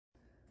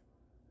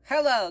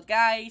Hello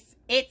guys,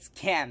 it's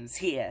Cams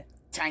here.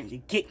 Time to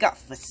kick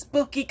off the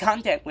spooky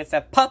content with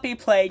a puppy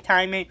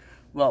playtime in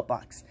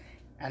Roblox.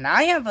 And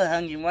I have a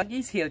Hungry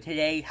Monkeys here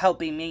today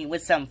helping me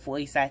with some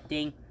voice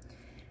acting.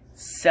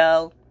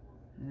 So,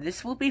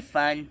 this will be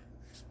fun,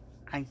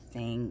 I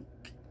think.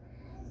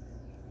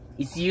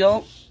 Is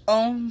your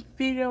own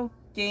video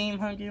game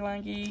Hungry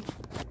Monkey?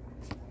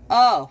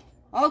 Oh,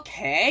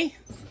 okay.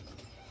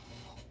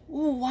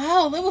 Ooh,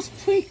 wow, that was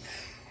pretty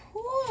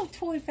cool,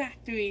 Toy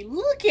Factory.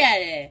 Look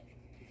at it.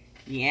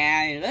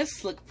 Yeah, it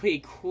does look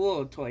pretty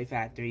cool, Toy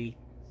Factory.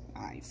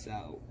 Alright,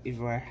 so if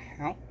we're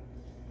out,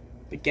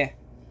 we get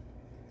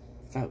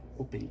the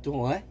open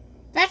door.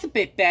 That's a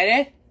bit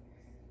better.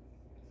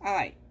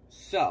 Alright,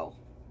 so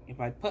if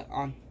I put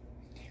on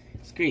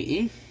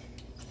screen,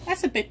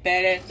 that's a bit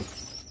better.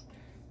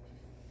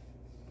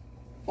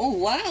 Oh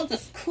wow,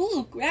 this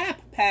cool grab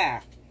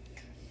pack.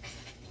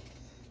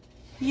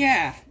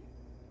 Yeah,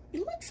 it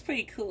looks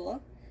pretty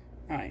cool.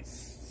 Alright,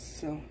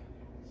 so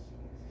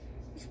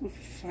this will be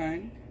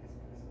fun,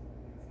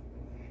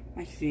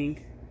 I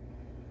think.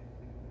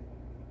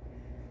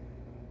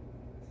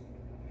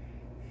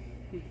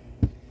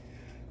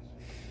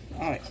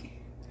 Alright,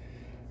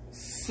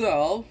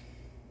 so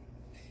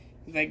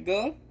if I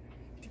go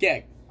to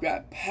get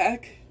grab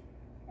pack,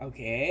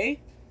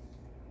 okay,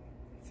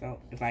 so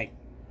if I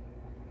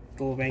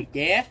go right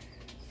there,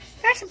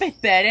 that's a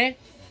bit better.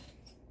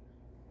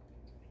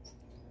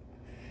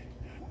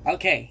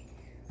 Okay,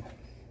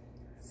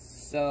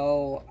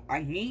 so I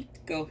need to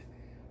go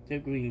to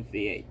green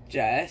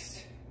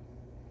just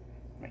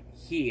right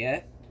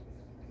here.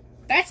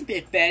 That's a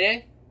bit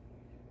better.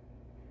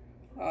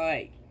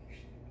 Alright.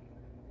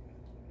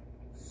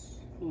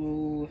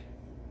 So,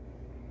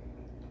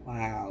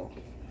 wow.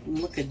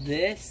 Look at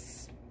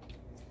this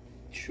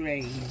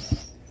train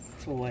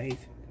toy.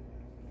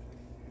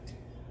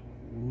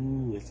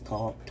 Ooh, it's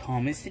called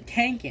Thomas the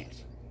Tank Engine.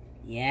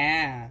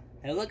 Yeah,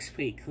 it looks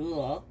pretty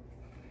cool.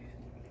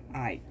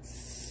 Alright,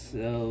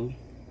 so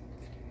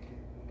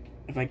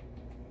if I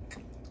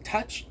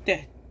touch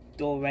the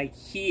door right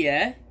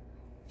here,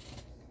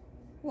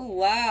 oh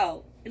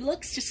wow, it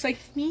looks just like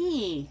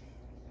me.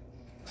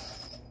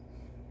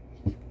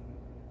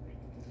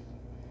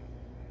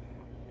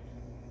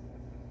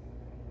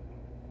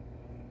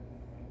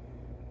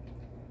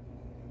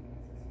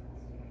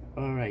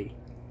 Alright.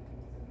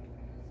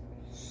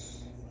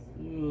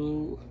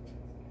 So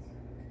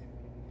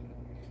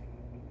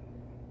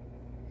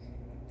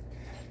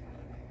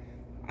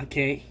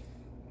okay,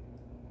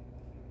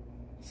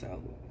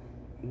 so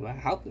you will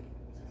help it.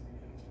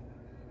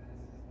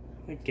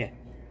 We get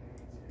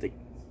the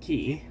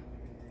key.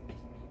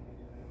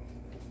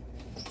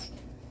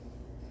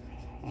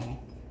 Oh,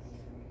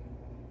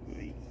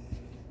 wait.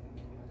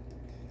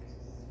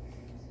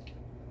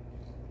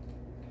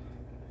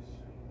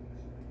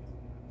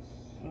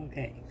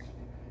 Okay,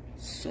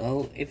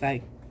 so if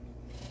I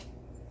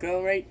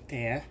go right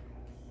there,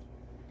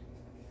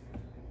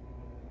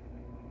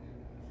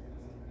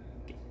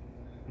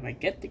 if I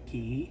get the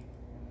key,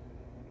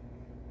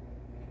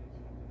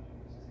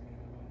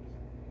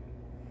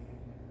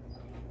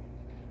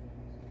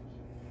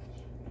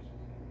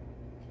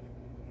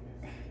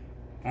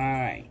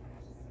 alright.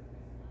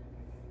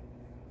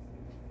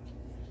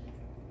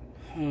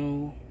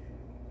 So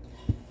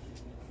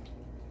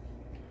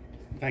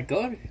if I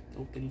go to the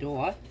open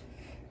door,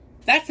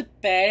 that's a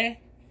better.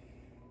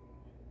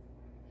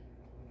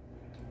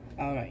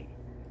 Alright.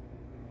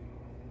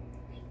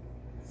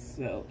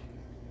 So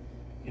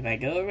if I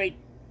go right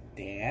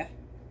there,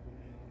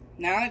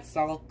 now it's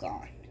all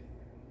gone.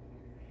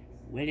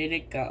 Where did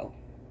it go?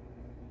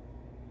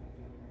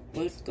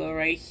 Let's go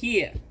right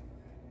here.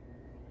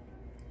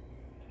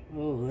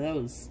 Oh, that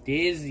was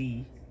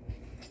dizzy.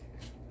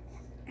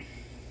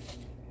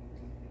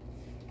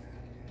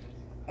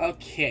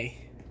 Okay.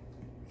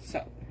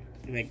 So,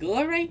 if I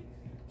go right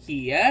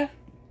here,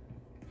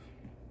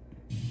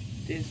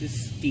 there's a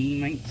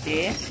steam right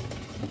there.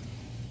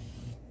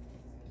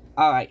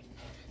 Alright.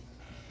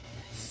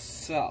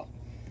 So,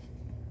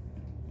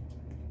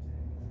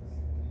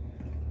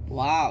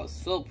 wow,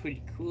 so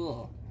pretty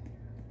cool.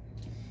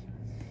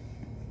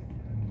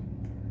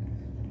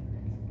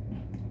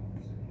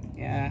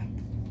 Yeah.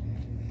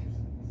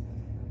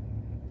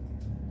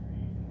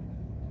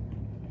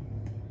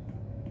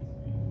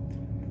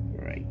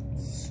 Right,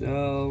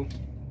 so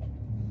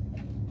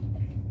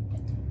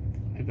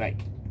if I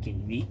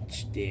can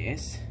reach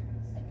this,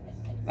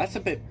 that's a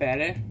bit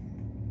better.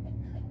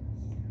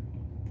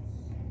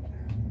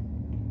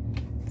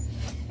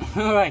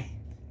 Alright.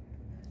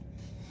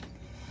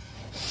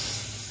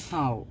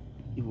 So,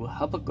 it will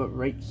help it go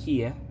right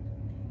here.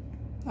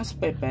 That's a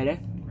bit better.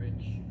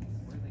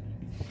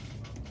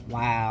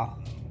 Wow.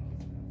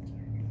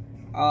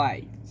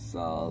 Alright,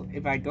 so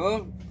if I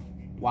go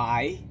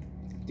Y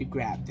to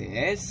grab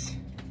this.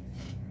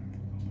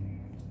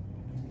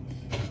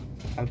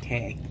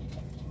 Okay.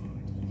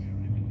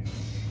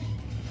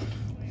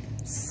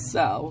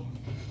 So,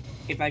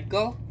 if I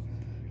go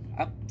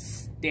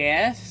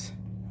upstairs,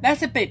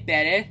 that's a bit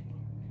better.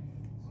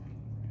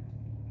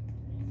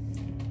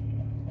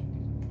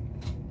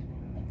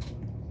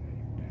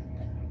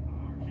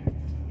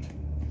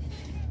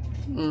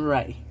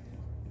 Right.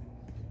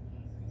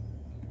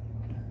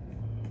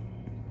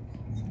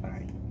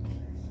 Sorry.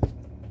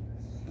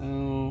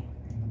 So,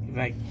 if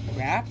I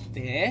grab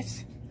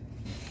this,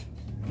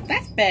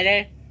 that's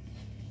better.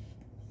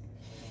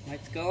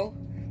 Let's go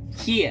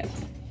here.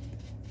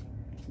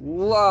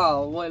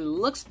 Whoa, well, it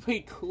looks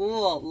pretty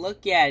cool.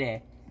 Look at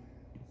it.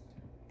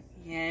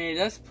 Yeah, it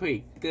looks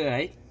pretty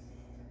good.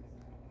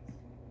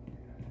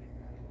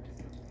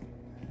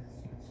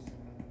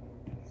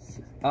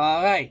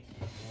 Alright.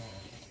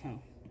 So,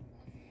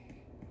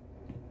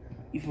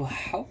 it will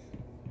help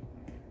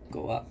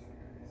go up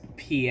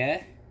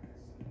here.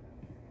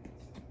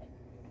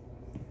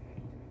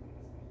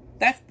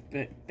 That's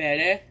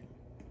better.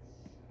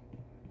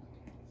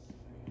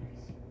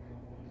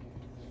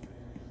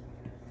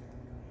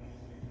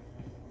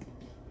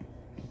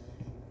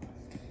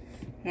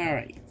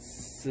 Alright,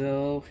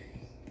 so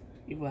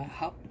it will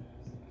help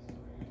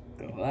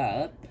go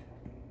up.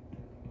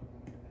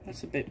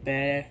 That's a bit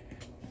better.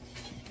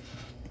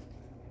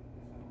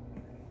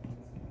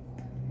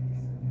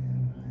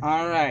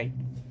 Alright.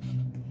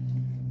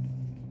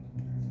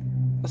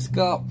 Let's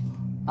go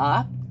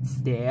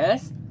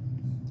upstairs.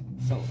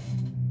 So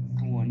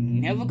we're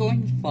never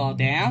going to fall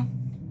down.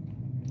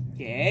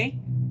 Okay.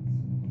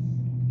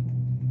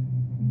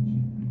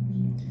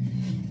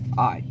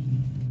 Alright.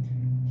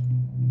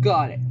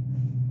 Got it.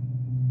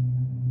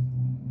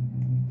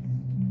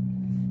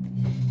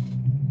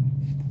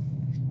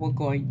 We're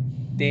going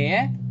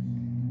there.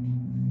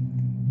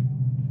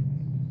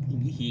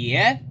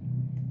 Here.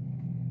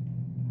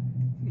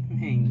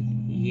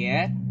 And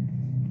here.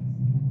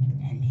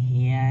 And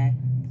here.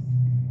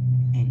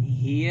 And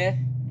here.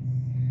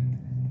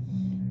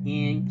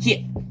 And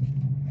here.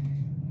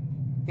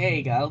 There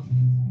you go.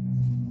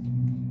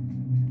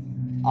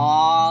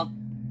 All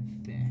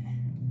there.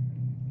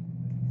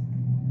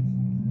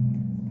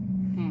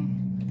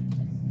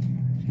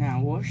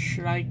 Now, where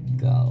should I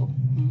go?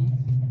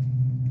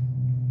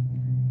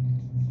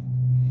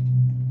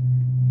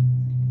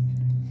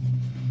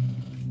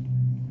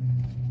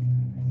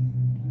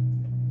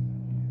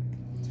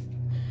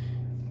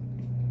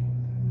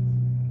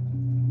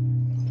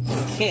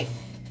 Okay.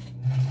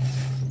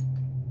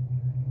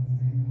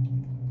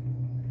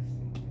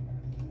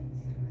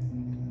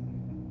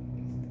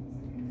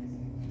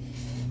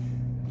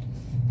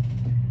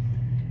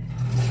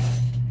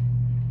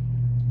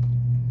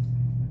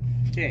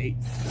 Okay,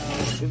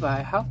 so if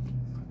I help,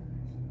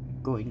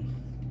 going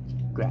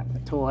grab the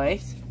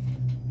toys.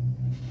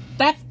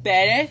 That's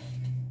better.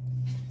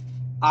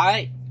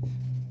 Alright,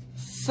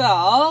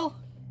 so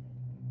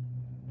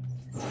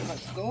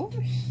let's go over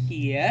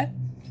here.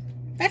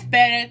 That's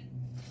better.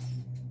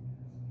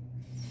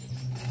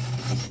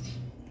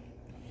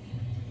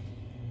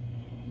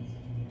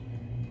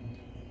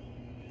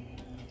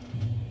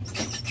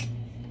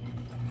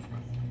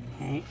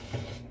 Okay.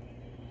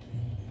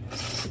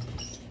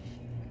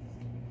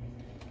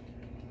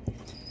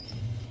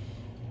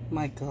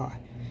 My God.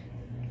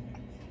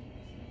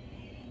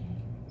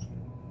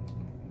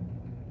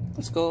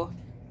 Let's go.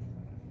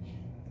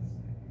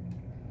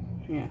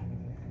 Yeah.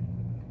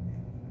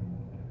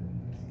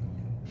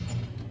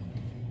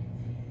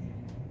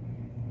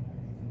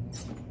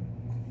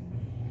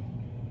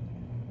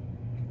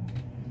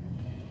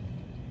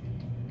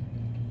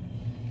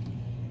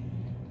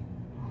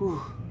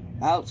 Whew,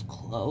 that was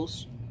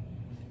close.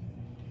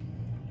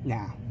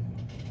 Now.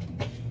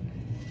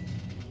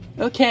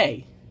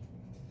 Okay.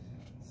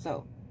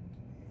 So,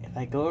 if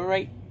I go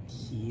right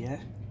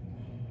here.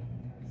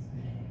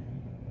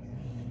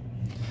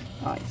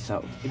 Alright,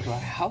 so if I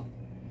help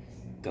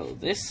go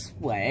this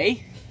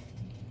way.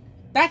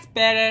 That's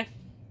better.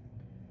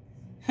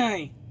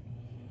 Hey.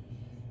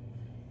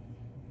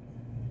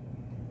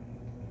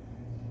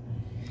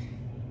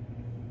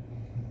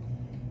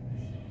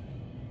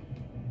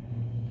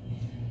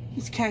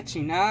 He's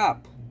catching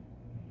up.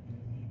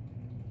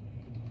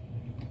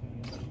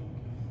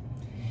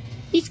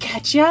 He's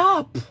catching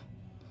up.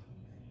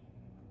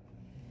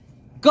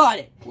 Got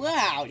it. We're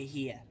out of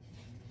here.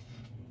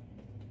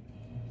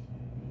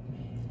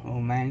 Oh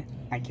man,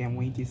 I can't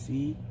wait to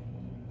see.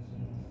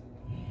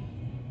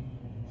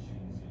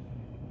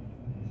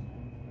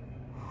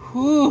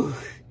 Whew.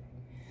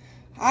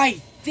 I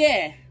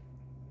did.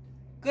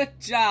 Good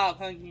job,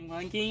 Hunky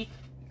Monkey.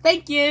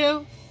 Thank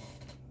you.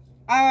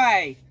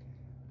 Alright.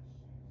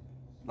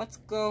 Let's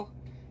go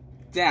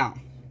down.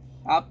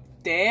 Up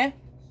there.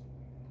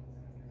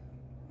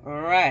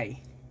 Alright.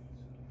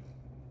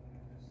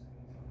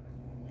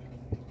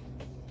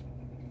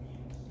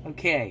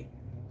 Okay.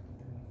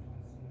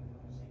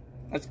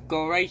 Let's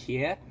go right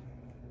here.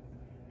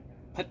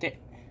 Put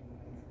it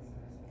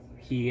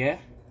here.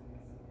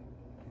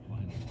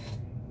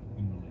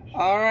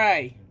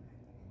 Alright.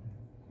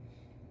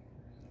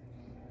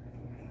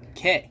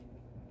 Okay.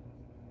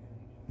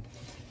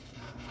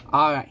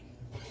 Alright.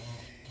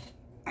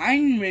 I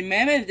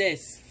remember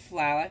this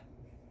flower.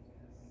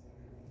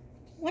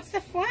 What's the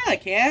flower,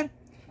 kid?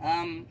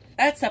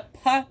 That's a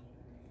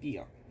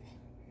puppy.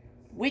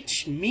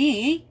 Which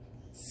means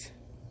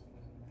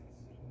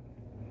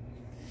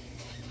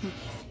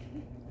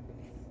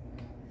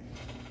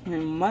It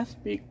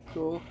must be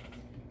go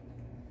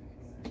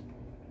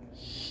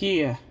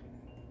here.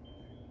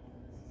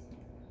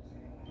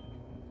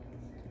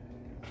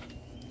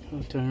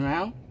 I'll turn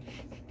around,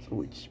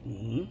 which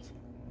means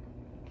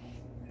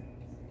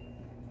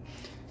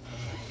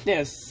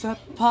there's a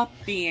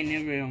puppy in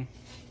the room.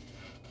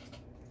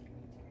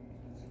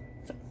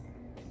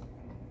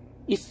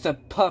 It's the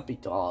puppy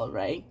doll,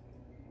 right?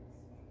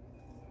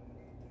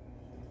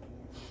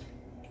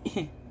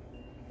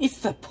 It's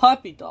the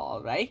puppy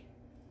doll, right?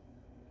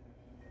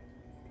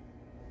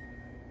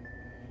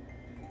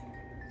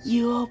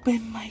 You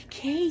opened my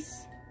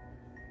case.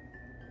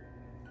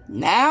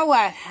 Now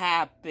what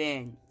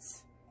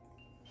happens?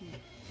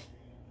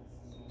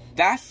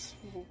 That's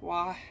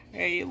what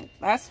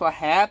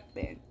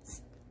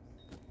happens.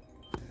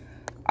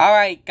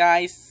 Alright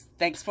guys,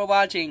 thanks for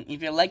watching.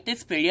 If you like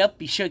this video,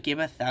 be sure to give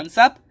a thumbs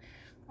up.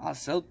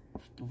 Also,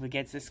 don't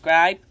forget to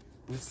subscribe.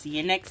 We'll see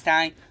you next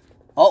time.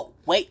 Oh,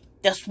 wait,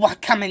 there's one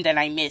comment that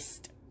I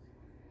missed.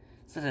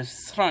 So the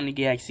Sonic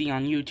Galaxy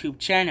on YouTube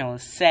channel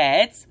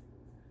says,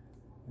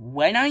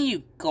 when are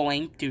you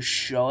going to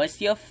show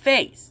us your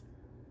face?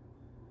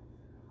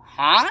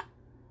 Huh?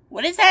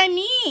 What does that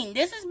mean?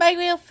 This is my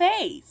real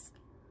face.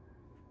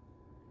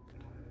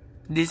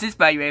 This is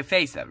my real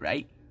face,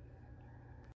 right?